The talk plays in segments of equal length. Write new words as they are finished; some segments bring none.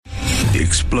The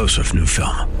explosive new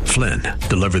film, Flynn,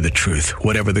 deliver the truth,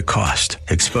 whatever the cost,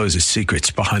 exposes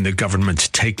secrets behind the government's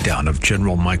takedown of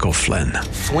General Michael Flynn.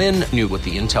 Flynn knew what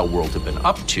the intel world had been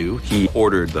up to. He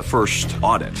ordered the first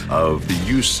audit of the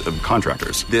use of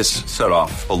contractors. This set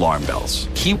off alarm bells.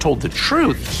 He told the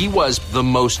truth. He was the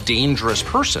most dangerous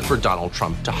person for Donald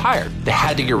Trump to hire. They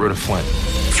had to get rid of Flynn.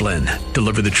 Flynn,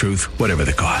 deliver the truth, whatever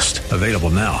the cost. Available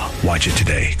now. Watch it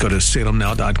today. Go to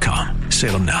salemnow.com.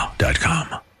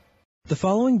 salemnow.com. The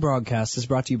following broadcast is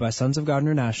brought to you by Sons of God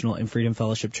International and Freedom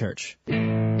Fellowship Church. Hello,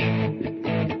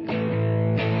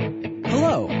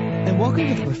 and welcome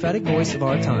to the prophetic voice of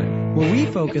our time, where we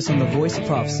focus on the voice of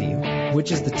prophecy, which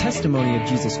is the testimony of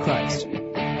Jesus Christ.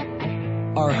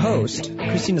 Our host,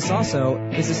 Christina Sasso,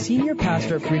 is a senior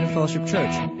pastor at Freedom Fellowship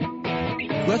Church.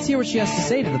 Let's hear what she has to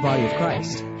say to the body of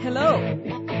Christ. Hello.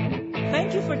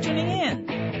 Thank you for tuning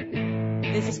in.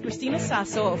 This is Christina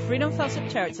Sasso of Freedom Fellowship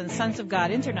Church and Sons of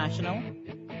God International,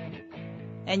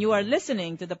 and you are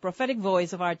listening to the prophetic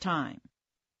voice of our time.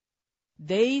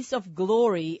 Days of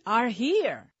glory are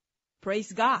here.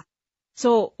 Praise God.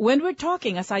 So when we're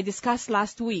talking, as I discussed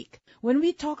last week, when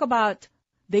we talk about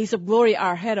days of glory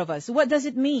are ahead of us, what does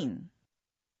it mean?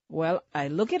 Well, I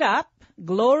look it up.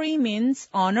 Glory means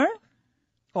honor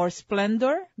or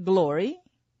splendor, glory.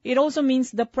 It also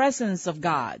means the presence of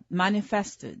God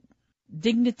manifested.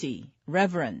 Dignity,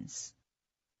 reverence.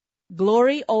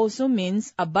 Glory also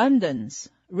means abundance,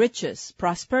 riches,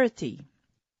 prosperity.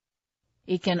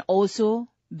 It can also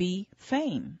be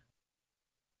fame.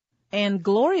 And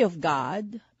glory of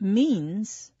God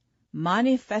means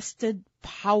manifested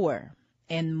power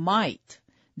and might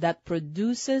that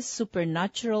produces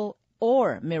supernatural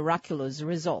or miraculous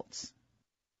results.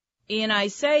 In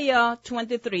Isaiah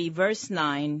 23, verse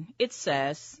 9, it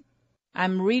says,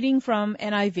 I'm reading from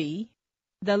NIV,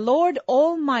 the Lord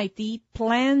Almighty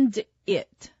planned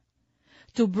it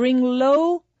to bring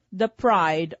low the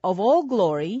pride of all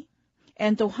glory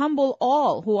and to humble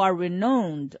all who are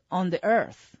renowned on the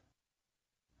earth.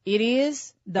 It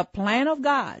is the plan of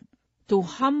God to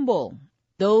humble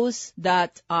those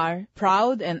that are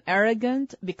proud and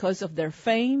arrogant because of their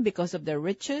fame, because of their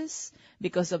riches,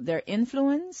 because of their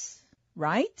influence,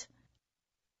 right?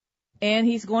 And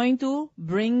He's going to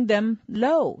bring them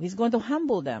low. He's going to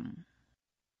humble them.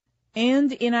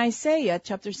 And in Isaiah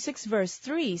chapter 6 verse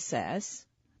 3 says,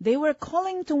 they were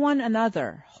calling to one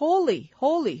another, Holy,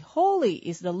 holy, holy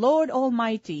is the Lord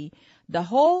Almighty. The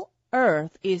whole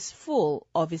earth is full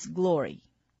of His glory.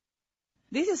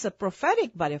 This is a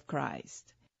prophetic body of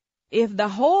Christ. If the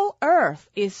whole earth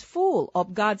is full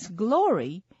of God's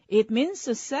glory, it means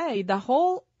to say the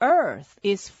whole earth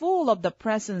is full of the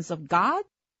presence of God,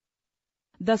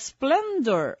 the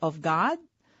splendor of God,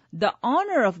 the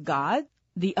honor of God,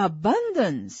 the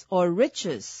abundance or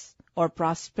riches or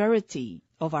prosperity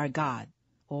of our God,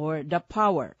 or the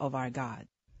power of our God.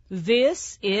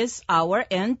 This is our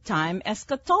end-time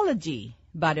eschatology,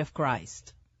 body of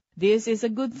Christ. This is a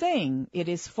good thing. It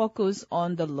is focused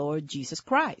on the Lord Jesus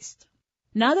Christ.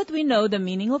 Now that we know the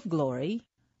meaning of glory,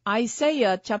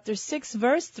 Isaiah chapter 6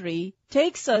 verse 3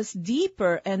 takes us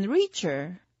deeper and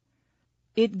richer.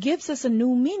 It gives us a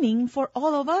new meaning for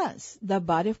all of us, the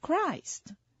body of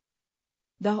Christ.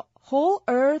 The whole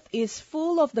earth is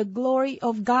full of the glory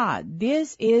of God.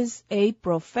 This is a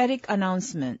prophetic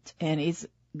announcement and is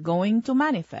going to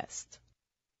manifest.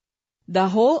 The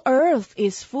whole earth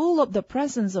is full of the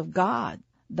presence of God.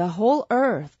 The whole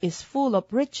earth is full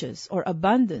of riches or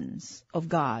abundance of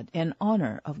God and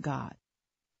honor of God.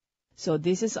 So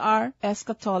this is our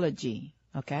eschatology,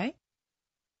 okay?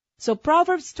 So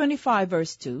Proverbs 25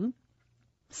 verse 2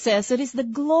 says it is the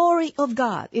glory of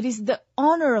God. It is the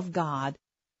honor of God.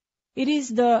 It is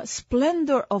the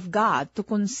splendor of God to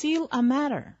conceal a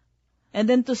matter. And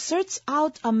then to search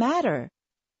out a matter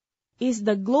is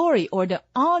the glory or the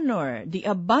honor, the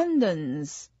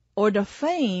abundance or the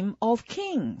fame of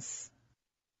kings.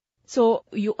 So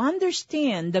you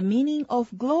understand the meaning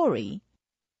of glory.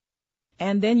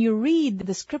 And then you read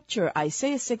the scripture,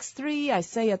 Isaiah 6:3,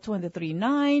 Isaiah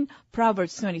 23:9,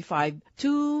 Proverbs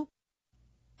 25:2,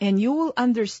 and you will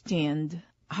understand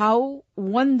how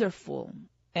wonderful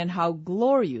and how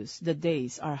glorious the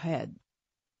days are ahead.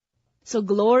 So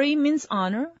glory means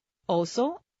honor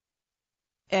also.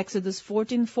 Exodus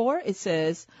 14:4, it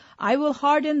says, I will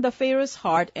harden the Pharaoh's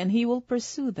heart and he will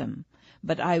pursue them,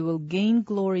 but I will gain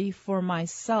glory for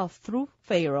myself through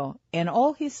Pharaoh and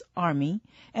all his army,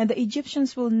 and the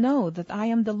Egyptians will know that I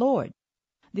am the Lord.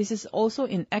 This is also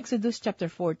in Exodus chapter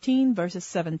 14, verses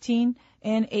 17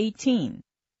 and 18.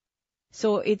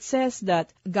 So it says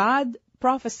that God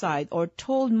prophesied or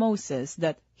told Moses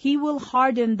that he will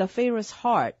harden the Pharaoh's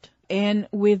heart And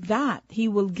with that, he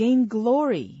will gain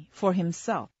glory for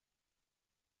himself.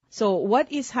 So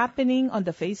what is happening on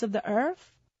the face of the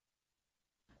earth?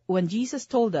 When Jesus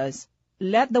told us,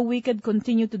 let the wicked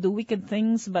continue to do wicked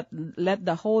things, but let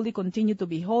the holy continue to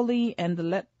be holy, and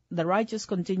let the righteous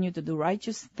continue to do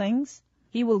righteous things,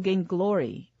 he will gain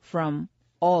glory from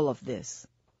all of this.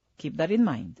 Keep that in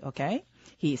mind, okay?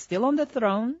 He is still on the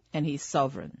throne, and he is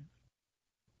sovereign.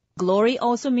 Glory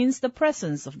also means the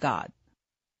presence of God.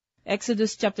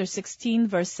 Exodus chapter 16,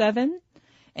 verse 7,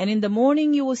 and in the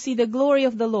morning you will see the glory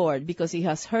of the Lord, because he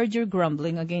has heard your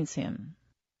grumbling against him.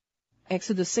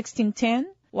 Exodus 16:10,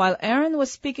 while Aaron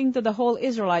was speaking to the whole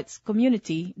Israelites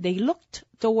community, they looked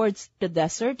towards the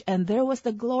desert, and there was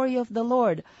the glory of the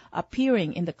Lord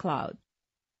appearing in the cloud.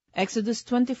 Exodus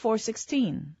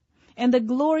 24:16, and the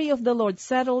glory of the Lord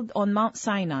settled on Mount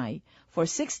Sinai. For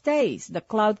 6 days the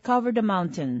cloud covered the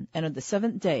mountain, and on the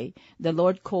 7th day the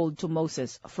Lord called to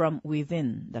Moses from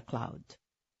within the cloud.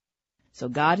 So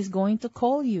God is going to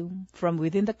call you from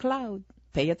within the cloud.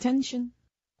 Pay attention.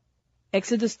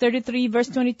 Exodus 33, verse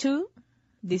 22,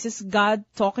 this is God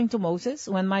talking to Moses.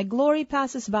 When my glory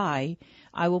passes by,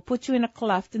 I will put you in a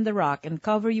cleft in the rock and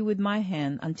cover you with my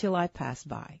hand until I pass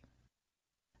by.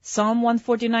 Psalm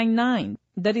 149:9,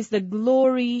 that is the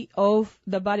glory of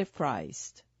the body of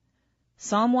Christ.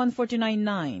 Psalm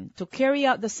 149:9, to carry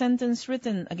out the sentence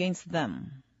written against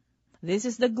them. This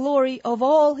is the glory of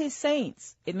all his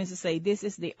saints. It means to say, this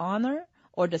is the honor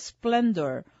or the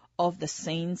splendor of the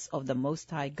saints of the Most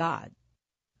High God.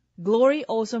 Glory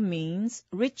also means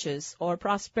riches or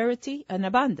prosperity and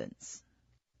abundance.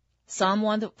 Psalm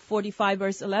 145,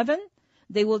 verse 11,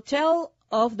 they will tell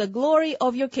of the glory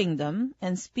of your kingdom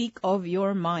and speak of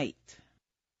your might.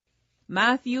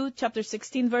 Matthew chapter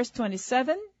 16, verse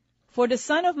 27, for the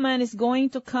Son of Man is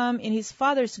going to come in his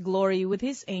Father's glory with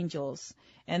his angels,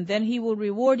 and then he will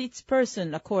reward each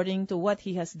person according to what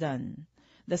he has done.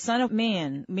 The Son of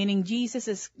Man, meaning Jesus,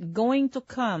 is going to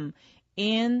come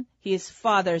in his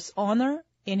Father's honor,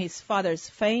 in his Father's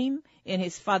fame, in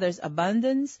his Father's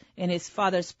abundance, in his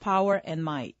Father's power and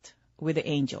might with the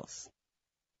angels.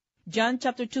 John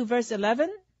chapter 2, verse 11,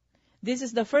 this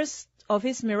is the first of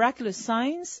his miraculous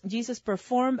signs Jesus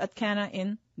performed at Cana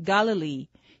in Galilee.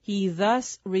 He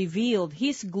thus revealed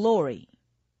his glory,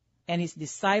 and his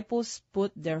disciples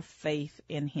put their faith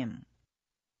in him.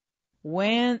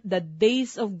 When the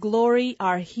days of glory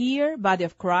are here, body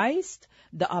of Christ,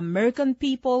 the American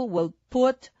people will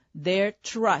put their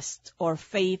trust or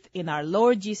faith in our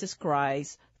Lord Jesus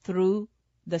Christ through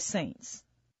the saints.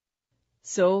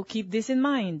 So keep this in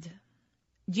mind.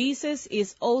 Jesus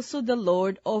is also the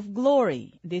Lord of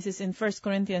glory. This is in 1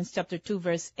 Corinthians chapter 2,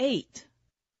 verse 8.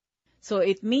 So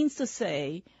it means to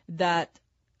say that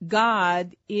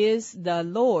God is the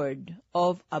Lord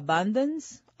of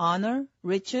abundance, honor,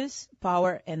 riches,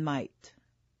 power, and might.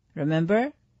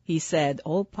 Remember, he said,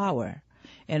 all power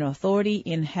and authority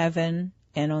in heaven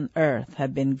and on earth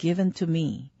have been given to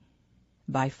me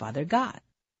by Father God.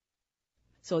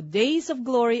 So days of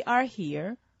glory are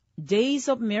here. Days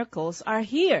of miracles are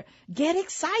here. Get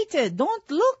excited.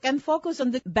 Don't look and focus on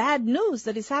the bad news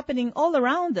that is happening all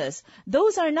around us.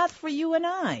 Those are not for you and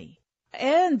I.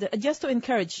 And just to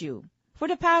encourage you, for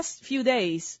the past few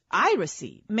days, I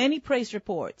received many praise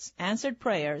reports, answered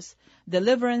prayers,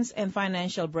 deliverance, and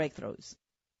financial breakthroughs.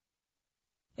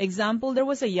 Example, there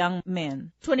was a young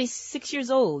man, 26 years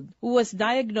old, who was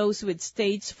diagnosed with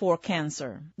stage 4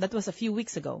 cancer. That was a few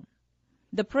weeks ago.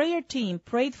 The prayer team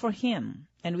prayed for him,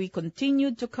 and we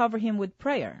continued to cover him with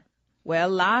prayer. Well,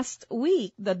 last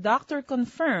week, the doctor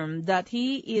confirmed that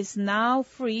he is now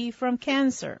free from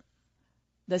cancer.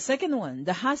 The second one,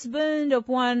 the husband of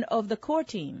one of the core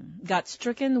team, got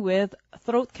stricken with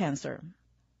throat cancer.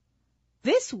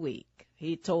 This week,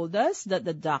 he told us that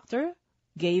the doctor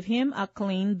gave him a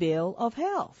clean bill of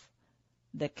health.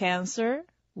 The cancer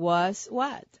was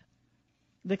what?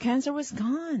 The cancer was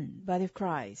gone, body of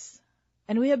Christ.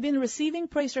 And we have been receiving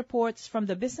praise reports from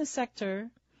the business sector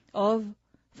of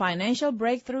financial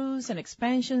breakthroughs and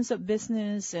expansions of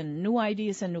business and new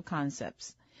ideas and new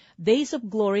concepts. Days of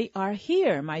glory are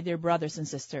here, my dear brothers and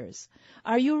sisters.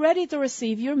 Are you ready to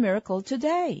receive your miracle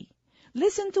today?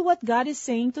 Listen to what God is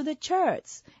saying to the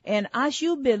church. And as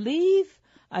you believe,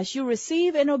 as you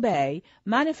receive and obey,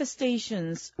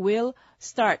 manifestations will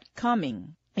start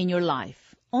coming in your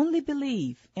life. Only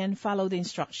believe and follow the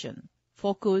instruction.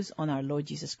 Focus on our Lord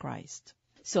Jesus Christ.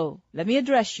 So, let me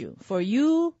address you. For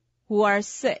you who are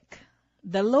sick,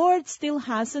 the Lord still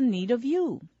has a need of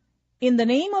you. In the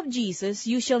name of Jesus,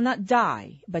 you shall not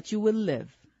die, but you will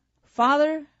live.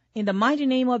 Father, In the mighty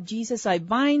name of Jesus, I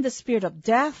bind the spirit of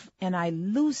death and I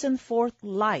loosen forth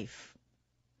life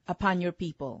upon your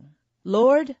people.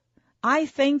 Lord, I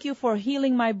thank you for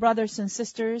healing my brothers and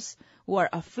sisters who are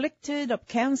afflicted of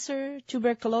cancer,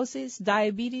 tuberculosis,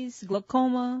 diabetes,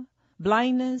 glaucoma,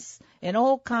 blindness, and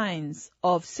all kinds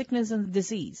of sickness and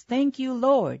disease. Thank you,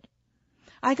 Lord.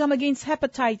 I come against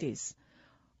hepatitis,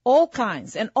 all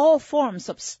kinds and all forms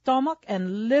of stomach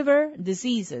and liver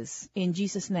diseases in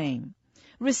Jesus' name.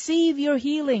 Receive your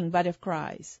healing, body of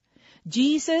Christ.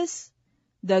 Jesus,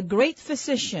 the great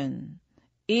physician,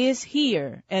 is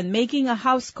here and making a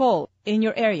house call in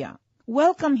your area.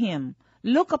 Welcome him.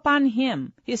 Look upon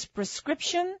him, his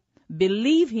prescription,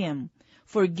 believe him,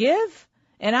 forgive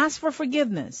and ask for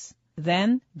forgiveness.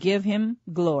 Then give him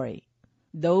glory.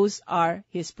 Those are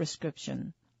his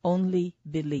prescription. Only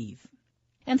believe.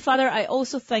 And Father, I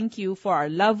also thank you for our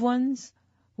loved ones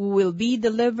who will be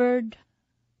delivered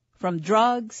from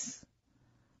drugs,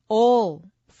 all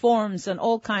forms and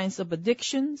all kinds of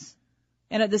addictions.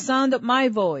 And at the sound of my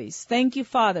voice, thank you,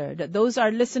 Father, that those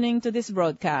are listening to this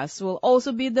broadcast will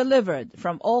also be delivered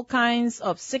from all kinds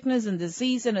of sickness and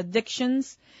disease and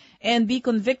addictions and be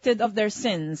convicted of their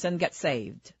sins and get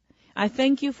saved. I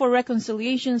thank you for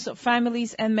reconciliations of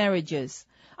families and marriages.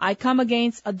 I come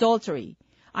against adultery.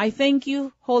 I thank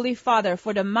you, Holy Father,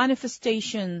 for the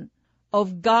manifestation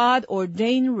of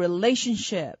God-ordained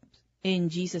relationship in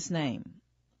Jesus' name.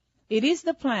 It is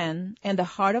the plan and the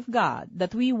heart of God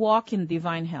that we walk in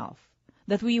divine health,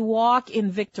 that we walk in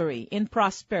victory, in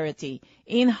prosperity,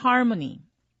 in harmony.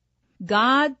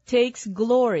 God takes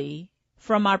glory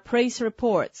from our praise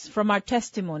reports, from our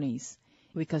testimonies,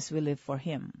 because we live for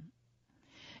Him.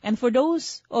 And for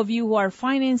those of you who are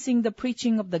financing the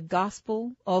preaching of the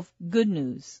gospel of good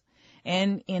news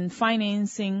and in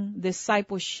financing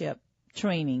discipleship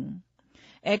training,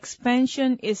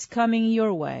 expansion is coming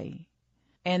your way.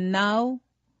 And now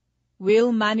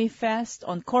will manifest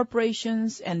on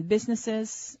corporations and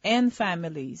businesses and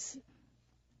families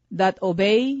that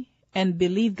obey and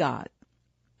believe God.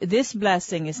 This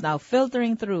blessing is now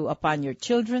filtering through upon your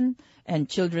children and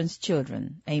children's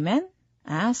children. Amen?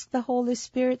 Ask the Holy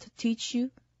Spirit to teach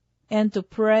you and to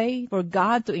pray for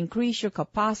God to increase your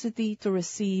capacity to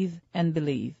receive and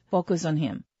believe. Focus on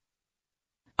Him.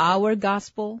 Our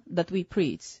gospel that we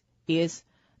preach is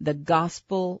the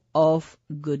gospel of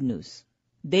good news.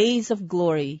 Days of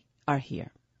glory are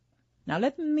here. Now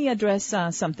let me address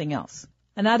something else.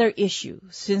 Another issue.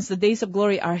 Since the days of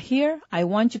glory are here, I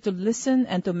want you to listen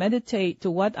and to meditate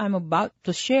to what I'm about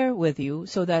to share with you,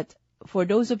 so that for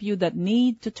those of you that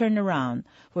need to turn around,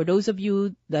 for those of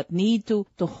you that need to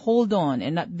hold on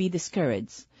and not be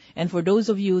discouraged, and for those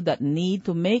of you that need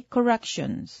to make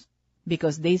corrections,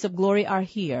 because days of glory are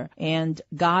here, and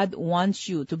God wants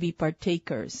you to be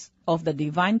partakers of the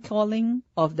divine calling,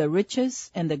 of the riches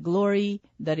and the glory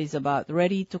that is about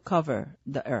ready to cover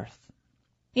the earth.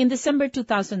 In December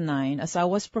 2009, as I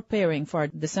was preparing for our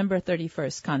December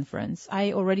 31st conference,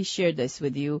 I already shared this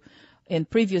with you in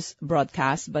previous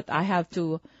broadcasts, but I have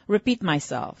to repeat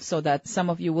myself so that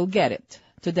some of you will get it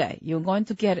today. You're going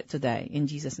to get it today in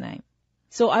Jesus' name.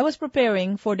 So I was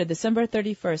preparing for the December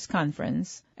 31st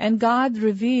conference, and God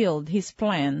revealed His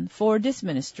plan for this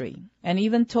ministry, and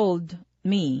even told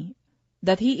me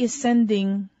that He is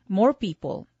sending more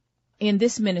people in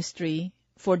this ministry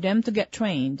for them to get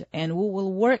trained and who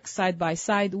will work side by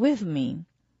side with me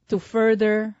to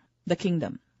further the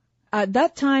kingdom. At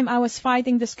that time, I was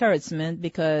fighting discouragement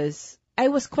because I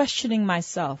was questioning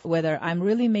myself whether I'm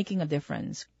really making a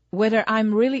difference, whether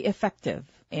I'm really effective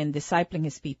in discipling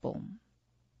His people.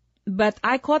 But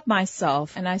I caught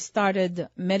myself and I started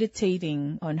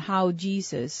meditating on how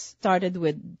Jesus started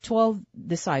with 12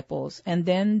 disciples and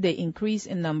then they increased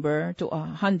in number to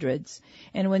hundreds.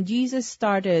 And when Jesus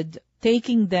started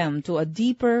taking them to a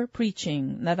deeper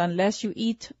preaching, that unless you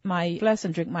eat my flesh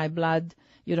and drink my blood,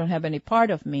 you don't have any part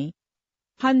of me,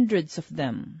 hundreds of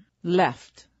them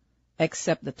left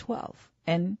except the 12.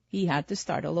 And He had to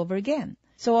start all over again.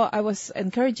 So I was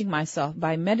encouraging myself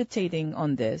by meditating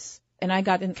on this. And I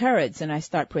got encouraged and I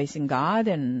start praising God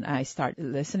and I start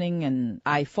listening and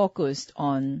I focused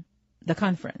on the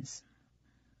conference.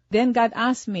 Then God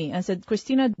asked me and said,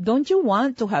 Christina, don't you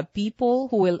want to have people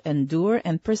who will endure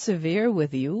and persevere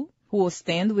with you, who will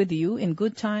stand with you in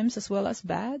good times as well as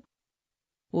bad,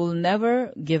 who will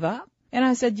never give up? And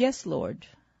I said, yes, Lord.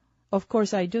 Of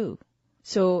course I do.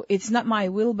 So it's not my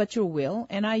will but your will,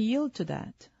 and I yield to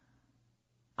that.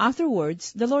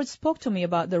 Afterwards, the Lord spoke to me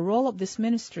about the role of this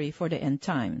ministry for the end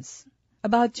times,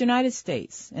 about the United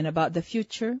States and about the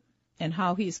future and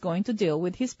how He is going to deal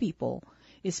with His people,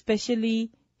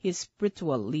 especially his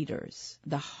spiritual leaders,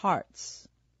 the hearts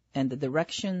and the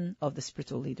direction of the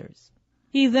spiritual leaders.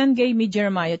 He then gave me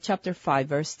Jeremiah chapter 5,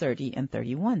 verse 30 and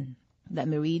 31. Let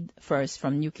me read first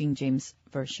from New King James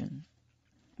Version.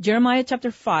 Jeremiah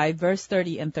chapter 5, verse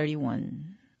 30 and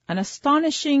 31. An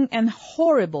astonishing and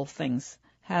horrible things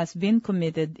has been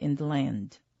committed in the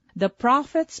land. The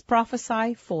prophets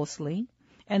prophesy falsely,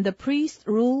 and the priests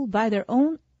rule by their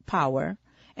own power,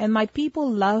 and my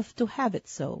people love to have it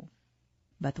so.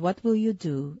 But what will you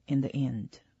do in the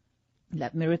end?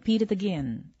 Let me repeat it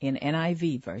again in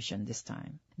NIV version this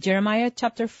time. Jeremiah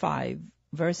chapter 5,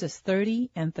 verses 30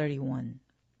 and 31.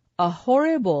 A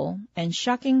horrible and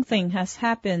shocking thing has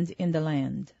happened in the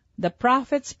land. The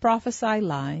prophets prophesy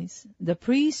lies, the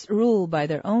priests rule by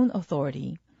their own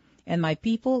authority, and my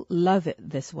people love it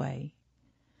this way.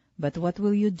 But what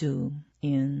will you do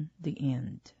in the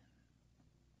end?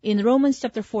 In Romans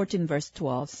chapter 14, verse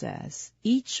 12 says,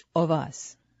 each of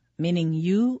us, meaning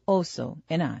you also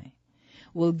and I,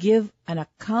 will give an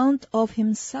account of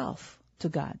himself to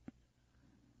God.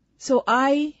 So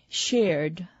I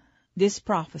shared this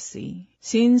prophecy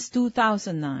since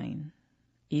 2009,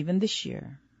 even this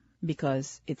year,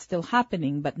 because it's still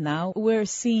happening, but now we're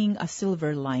seeing a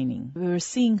silver lining. We're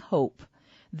seeing hope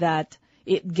that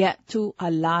it get to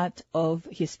a lot of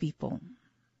his people.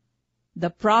 The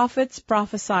prophets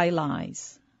prophesy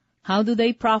lies. How do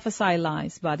they prophesy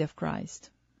lies, body of Christ?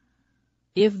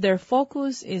 If their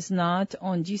focus is not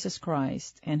on Jesus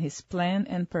Christ and his plan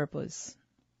and purpose,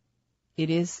 it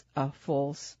is a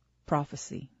false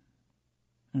prophecy.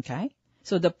 Okay?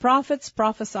 So the prophets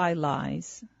prophesy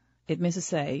lies. It means to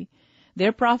say,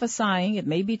 they're prophesying, it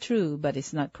may be true, but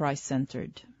it's not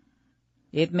Christ-centered.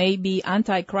 It may be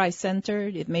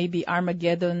Antichrist-centered, it may be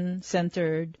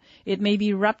Armageddon-centered, it may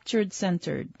be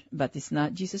raptured-centered, but it's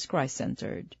not Jesus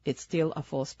Christ-centered. It's still a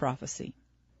false prophecy.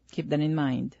 Keep that in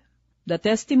mind. The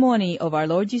testimony of our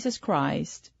Lord Jesus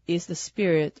Christ is the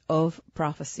spirit of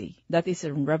prophecy. That is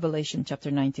in Revelation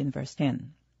chapter 19, verse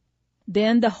 10.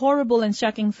 Then the horrible and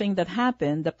shocking thing that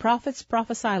happened, the prophets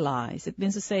prophesy lies. It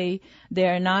means to say they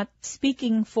are not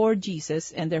speaking for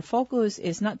Jesus, and their focus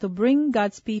is not to bring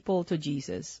God's people to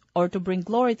Jesus or to bring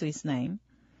glory to his name.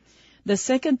 The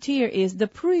second tier is the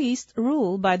priests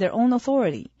rule by their own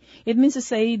authority. It means to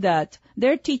say that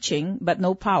they're teaching but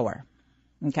no power.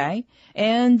 Okay?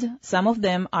 And some of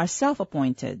them are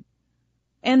self-appointed.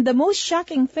 And the most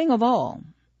shocking thing of all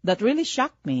that really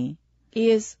shocked me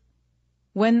is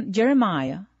when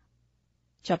Jeremiah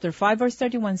chapter 5 verse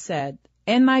 31 said,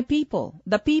 and my people,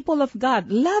 the people of God,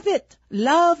 love it,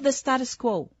 love the status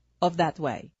quo of that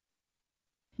way.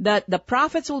 That the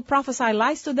prophets will prophesy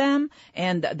lies to them,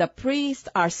 and the priests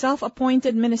are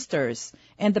self-appointed ministers,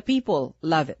 and the people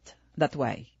love it that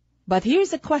way. But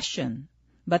here's the question,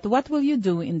 but what will you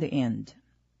do in the end?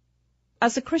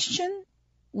 As a Christian,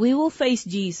 we will face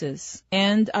Jesus,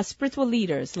 and as spiritual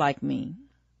leaders like me,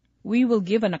 we will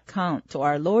give an account to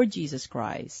our Lord Jesus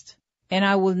Christ, and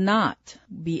I will not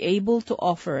be able to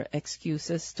offer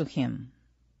excuses to him.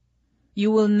 You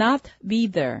will not be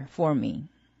there for me.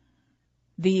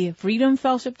 The Freedom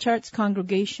Fellowship Church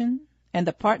congregation and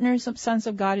the partners of Sons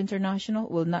of God International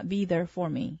will not be there for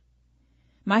me.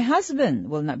 My husband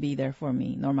will not be there for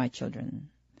me, nor my children.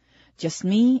 Just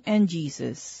me and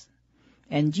Jesus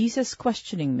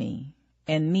questioning me,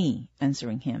 and me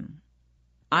answering him.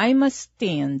 I must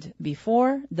stand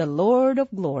before the Lord of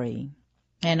glory,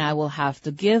 and I will have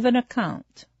to give an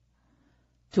account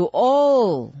to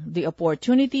all the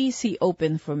opportunities he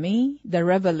opened for me, the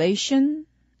revelation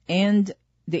and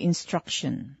the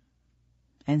instruction.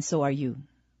 And so are you.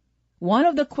 One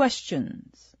of the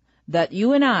questions that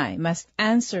you and I must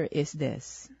answer is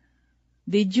this: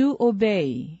 did you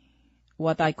obey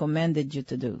what I commanded you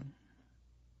to do?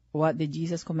 What did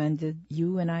Jesus commanded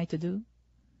you and I to do?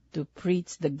 To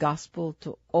preach the gospel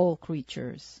to all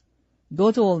creatures,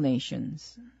 go to all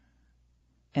nations,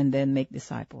 and then make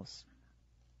disciples.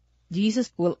 Jesus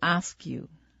will ask you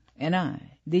and I,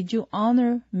 did you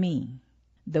honor me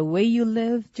the way you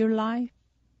lived your life?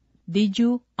 Did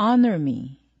you honor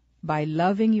me by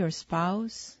loving your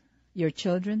spouse, your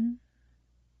children,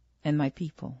 and my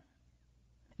people?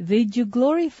 Did you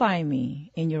glorify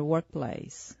me in your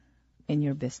workplace, in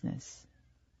your business?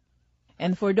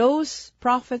 And for those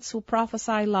prophets who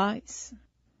prophesy lies,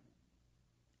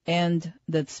 and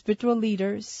the spiritual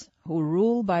leaders who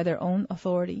rule by their own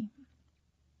authority,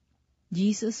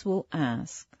 Jesus will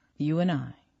ask you and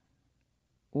I,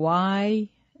 why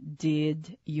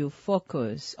did you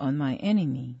focus on my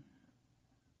enemy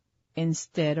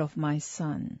instead of my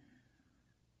son?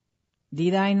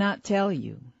 Did I not tell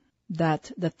you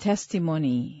that the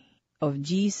testimony of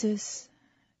Jesus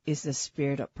is the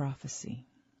spirit of prophecy.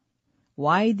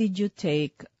 Why did you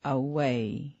take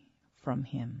away from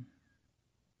him?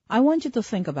 I want you to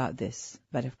think about this,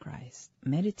 body of Christ.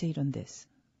 Meditate on this.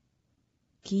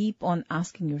 Keep on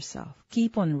asking yourself.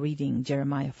 Keep on reading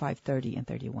Jeremiah 5:30 and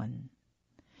 31.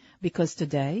 Because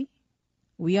today,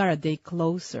 we are a day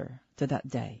closer to that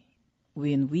day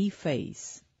when we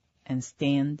face and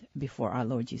stand before our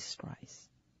Lord Jesus Christ.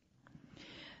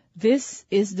 This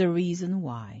is the reason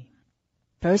why,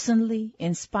 personally,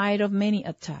 in spite of many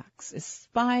attacks, in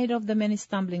spite of the many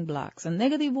stumbling blocks and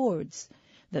negative words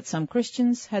that some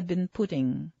Christians had been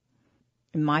putting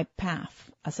in my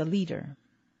path as a leader,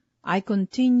 I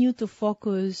continue to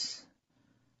focus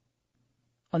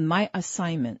on my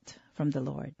assignment from the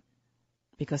Lord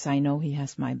because I know He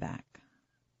has my back.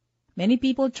 Many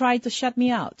people tried to shut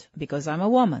me out because I'm a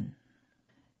woman.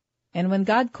 And when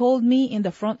God called me in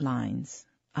the front lines,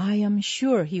 I am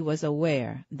sure He was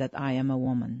aware that I am a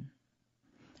woman.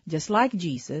 Just like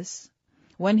Jesus,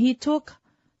 when He took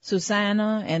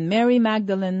Susanna and Mary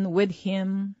Magdalene with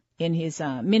Him in His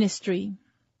ministry,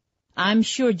 I'm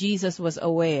sure Jesus was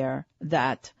aware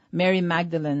that Mary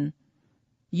Magdalene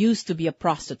used to be a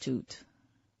prostitute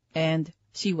and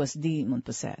she was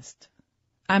demon-possessed.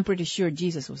 I'm pretty sure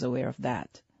Jesus was aware of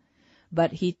that.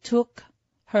 But He took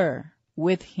her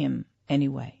with Him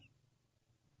anyway.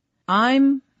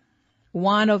 I'm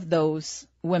one of those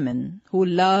women who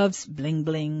loves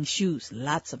bling-bling, shoes,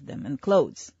 lots of them, and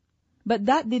clothes. But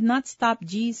that did not stop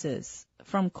Jesus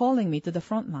from calling me to the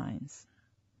front lines.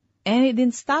 And it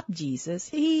didn't stop Jesus.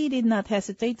 He did not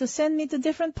hesitate to send me to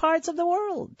different parts of the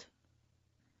world.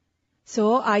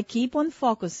 So I keep on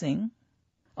focusing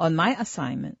on my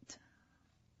assignment.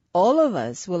 All of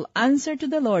us will answer to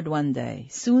the Lord one day,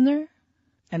 sooner,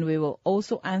 and we will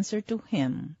also answer to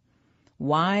Him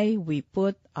why we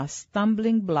put a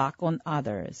stumbling block on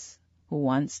others who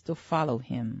wants to follow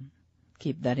Him.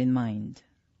 Keep that in mind.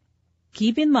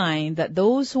 Keep in mind that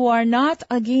those who are not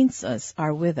against us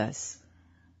are with us.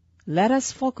 Let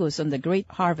us focus on the great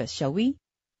harvest, shall we?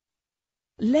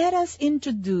 Let us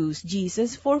introduce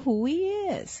Jesus for who He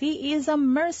is. He is a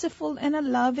merciful and a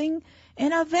loving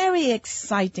and a very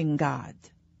exciting God.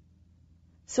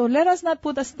 So let us not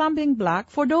put a stumbling block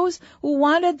for those who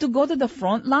wanted to go to the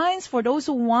front lines, for those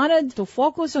who wanted to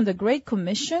focus on the Great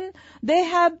Commission. They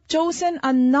have chosen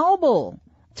a noble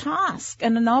task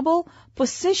and a noble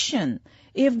position.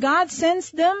 If God sends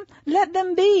them, let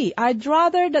them be. I'd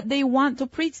rather that they want to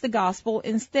preach the gospel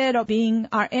instead of being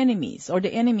our enemies or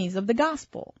the enemies of the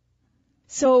gospel.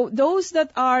 So those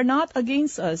that are not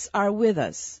against us are with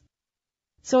us.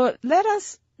 So let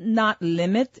us not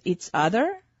limit each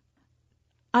other.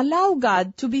 Allow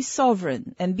God to be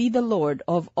sovereign and be the Lord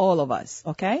of all of us,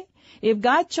 okay? If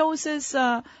God chooses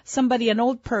somebody, an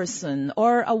old person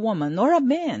or a woman or a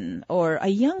man or a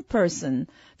young person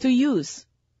to use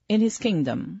in His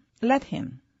kingdom, let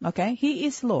Him, okay? He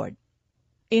is Lord.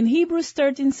 In Hebrews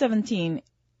 13:17,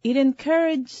 it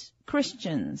encouraged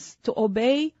Christians to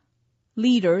obey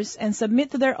leaders and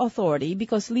submit to their authority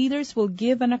because leaders will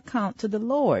give an account to the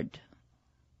Lord.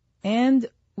 And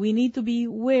we need to be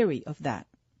wary of that.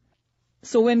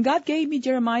 So when God gave me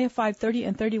Jeremiah 5:30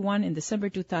 and 31 in December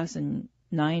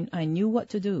 2009, I knew what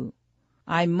to do.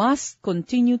 I must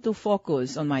continue to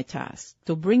focus on my task,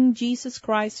 to bring Jesus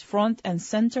Christ front and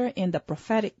center in the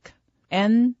prophetic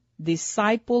and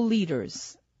disciple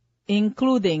leaders,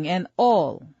 including and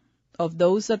all of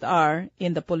those that are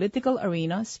in the political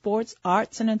arena, sports,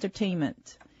 arts, and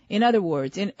entertainment. In other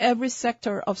words, in every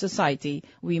sector of society,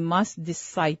 we must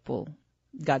disciple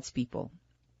God's people.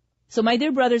 So, my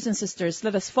dear brothers and sisters,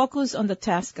 let us focus on the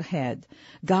task ahead.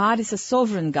 God is a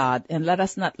sovereign God, and let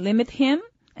us not limit Him,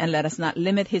 and let us not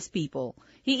limit His people.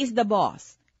 He is the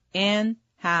boss and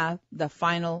have the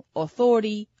final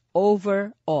authority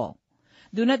over all.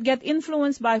 Do not get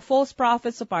influenced by false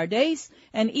prophets of our days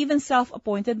and even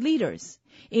self-appointed leaders.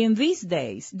 In these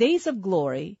days, days of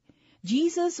glory,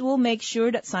 Jesus will make sure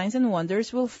that signs and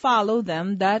wonders will follow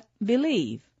them that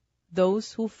believe,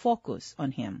 those who focus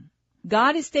on Him.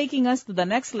 God is taking us to the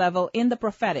next level in the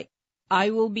prophetic. I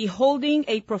will be holding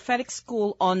a prophetic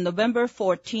school on November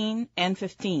 14 and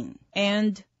 15.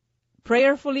 And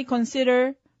prayerfully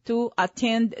consider to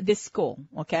attend this school,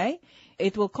 okay?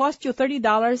 It will cost you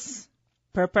 $30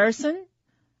 per person,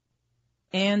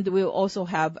 and we'll also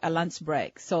have a lunch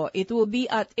break. So it will be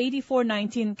at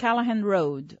 8419 Callahan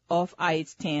Road off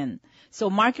I-10.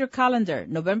 So mark your calendar,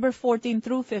 November 14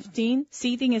 through 15.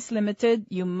 Seating is limited.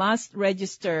 You must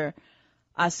register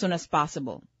as soon as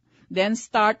possible. Then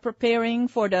start preparing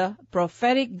for the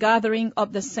prophetic gathering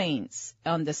of the saints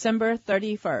on December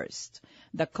 31st.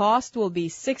 The cost will be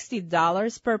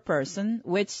 $60 per person,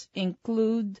 which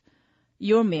include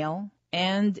your meal,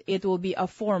 and it will be a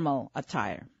formal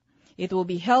attire. It will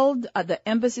be held at the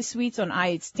Embassy Suites on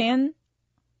IH-10,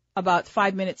 about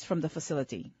 5 minutes from the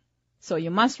facility. So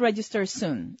you must register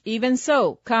soon. Even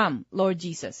so, come, Lord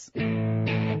Jesus.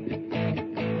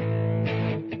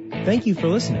 Thank you for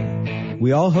listening.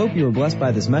 We all hope you were blessed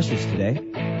by this message today.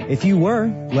 If you were,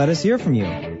 let us hear from you.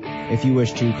 If you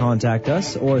wish to contact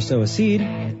us or sow a seed,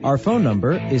 our phone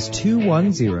number is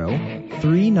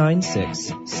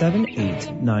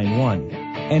 210-396-7891.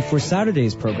 And for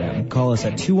Saturday's program, call us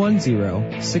at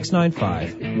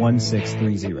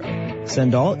 210-695-1630.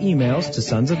 Send all emails to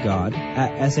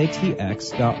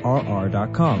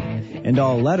sonsofgod@satx.rr.com and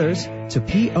all letters to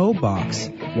P.O. Box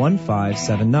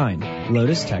 1579,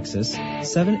 Lotus, Texas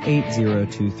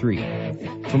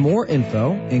 78023. For more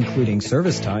info, including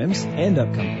service times and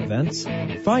upcoming events,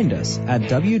 find us at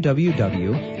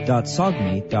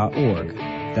www.sogmi.org.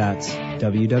 That's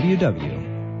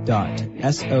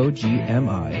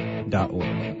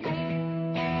www.sogmi.org.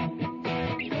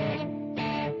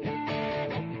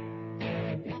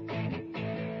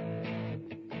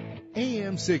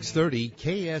 AM 630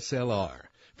 KSLR.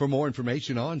 For more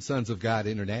information on Sons of God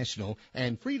International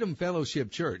and Freedom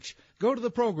Fellowship Church, go to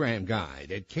the program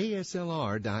guide at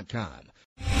kslr.com.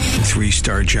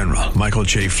 3-star General Michael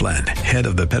J. Flynn, head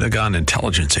of the Pentagon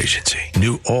Intelligence Agency,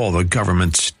 knew all the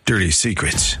government's dirty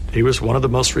secrets. He was one of the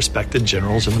most respected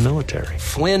generals in the military.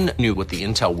 Flynn knew what the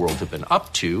intel world had been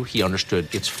up to. He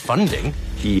understood its funding.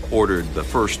 He ordered the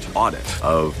first audit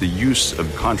of the use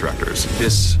of contractors.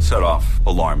 This set off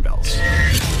alarm bells.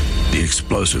 The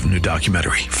explosive new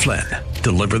documentary, Flynn,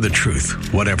 Deliver the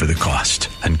Truth, Whatever the Cost,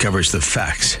 uncovers the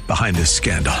facts behind this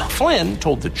scandal. Flynn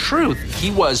told the truth.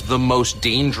 He was the most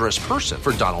dangerous person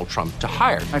for Donald Trump to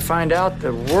hire. I find out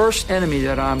the worst enemy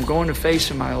that I'm going to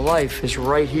face in my life is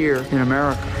right here in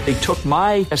America. They took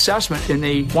my assessment and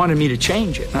they wanted me to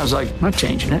change it. And I was like, I'm not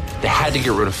changing it. They had to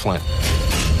get rid of Flynn.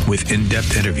 With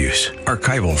in-depth interviews,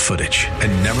 archival footage,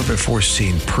 and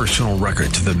never-before-seen personal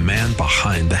records of the man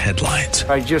behind the headlines.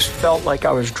 I just felt like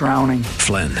I was drowning.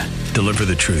 Flynn, Deliver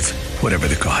the Truth, Whatever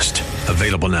the Cost.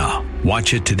 Available now.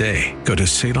 Watch it today. Go to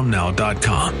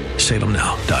salemnow.com.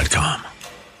 salemnow.com.